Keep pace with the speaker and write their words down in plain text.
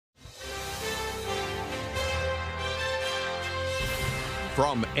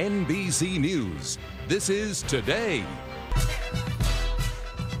From NBC News, this is Today.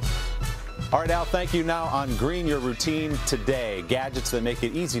 All right, Al, thank you. Now on Green, your routine today. Gadgets that make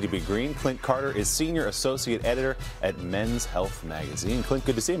it easy to be green. Clint Carter is Senior Associate Editor at Men's Health Magazine. Clint,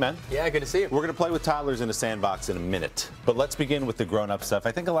 good to see you, man. Yeah, good to see you. We're going to play with toddlers in a sandbox in a minute. But let's begin with the grown-up stuff.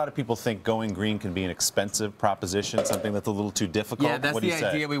 I think a lot of people think going green can be an expensive proposition, something that's a little too difficult. Yeah, that's the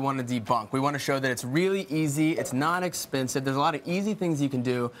idea we want to debunk. We want to show that it's really easy, it's not expensive. There's a lot of easy things you can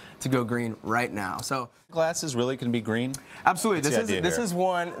do to go green right now. So glasses really can be green? Absolutely. This is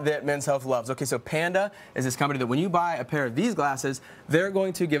one that Men's Health loves. Okay, so Panda is this company that when you buy a pair of these glasses, they're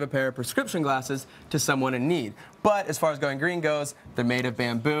going to give a pair of prescription glasses to someone in need. But as far as going green goes, they're made of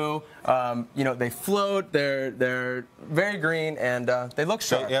bamboo. You know, they float. They're very green, and they look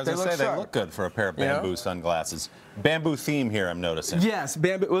sharp. Yeah, I was going to say they look good for a pair of bamboo sunglasses. Bamboo theme here, I'm noticing. Yes,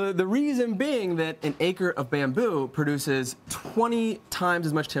 bamboo. Well, the reason being that an acre of bamboo produces 20 times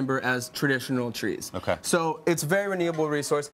as much timber as traditional trees. Okay. So it's a very renewable resource.